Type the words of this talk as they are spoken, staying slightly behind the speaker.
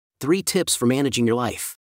3 tips for managing your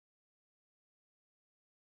life.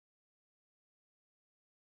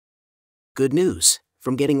 Good news.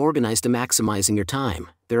 From getting organized to maximizing your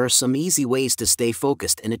time, there are some easy ways to stay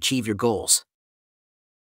focused and achieve your goals.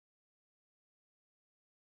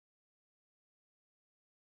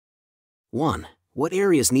 One. What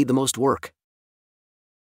areas need the most work?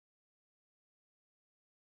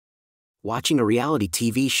 Watching a reality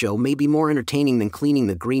TV show may be more entertaining than cleaning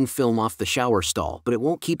the green film off the shower stall, but it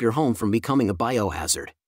won't keep your home from becoming a biohazard.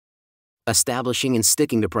 Establishing and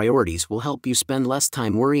sticking to priorities will help you spend less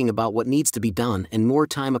time worrying about what needs to be done and more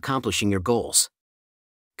time accomplishing your goals.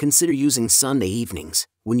 Consider using Sunday evenings,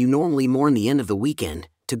 when you normally mourn the end of the weekend,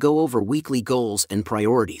 to go over weekly goals and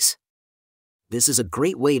priorities. This is a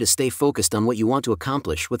great way to stay focused on what you want to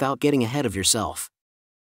accomplish without getting ahead of yourself.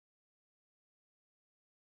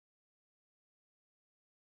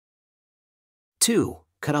 2.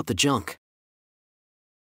 Cut out the junk.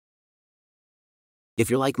 If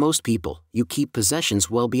you're like most people, you keep possessions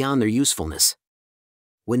well beyond their usefulness.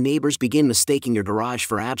 When neighbors begin mistaking your garage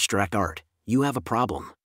for abstract art, you have a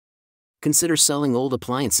problem. Consider selling old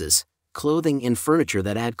appliances, clothing, and furniture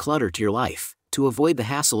that add clutter to your life. To avoid the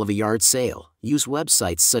hassle of a yard sale, use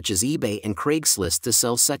websites such as eBay and Craigslist to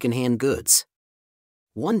sell secondhand goods.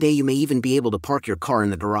 One day you may even be able to park your car in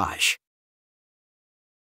the garage.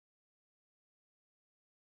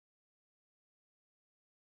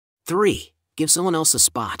 3. Give someone else a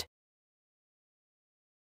spot.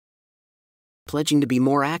 Pledging to be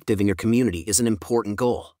more active in your community is an important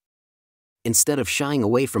goal. Instead of shying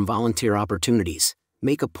away from volunteer opportunities,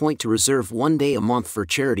 make a point to reserve one day a month for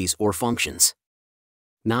charities or functions.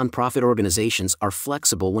 Nonprofit organizations are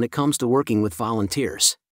flexible when it comes to working with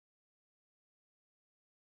volunteers.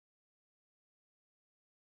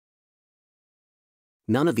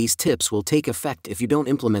 None of these tips will take effect if you don't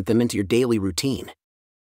implement them into your daily routine.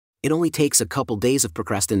 It only takes a couple days of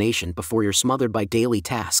procrastination before you're smothered by daily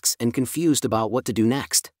tasks and confused about what to do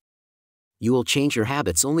next. You will change your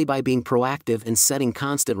habits only by being proactive and setting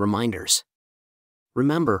constant reminders.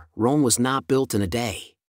 Remember, Rome was not built in a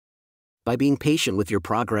day. By being patient with your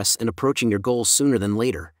progress and approaching your goals sooner than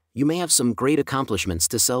later, you may have some great accomplishments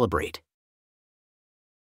to celebrate.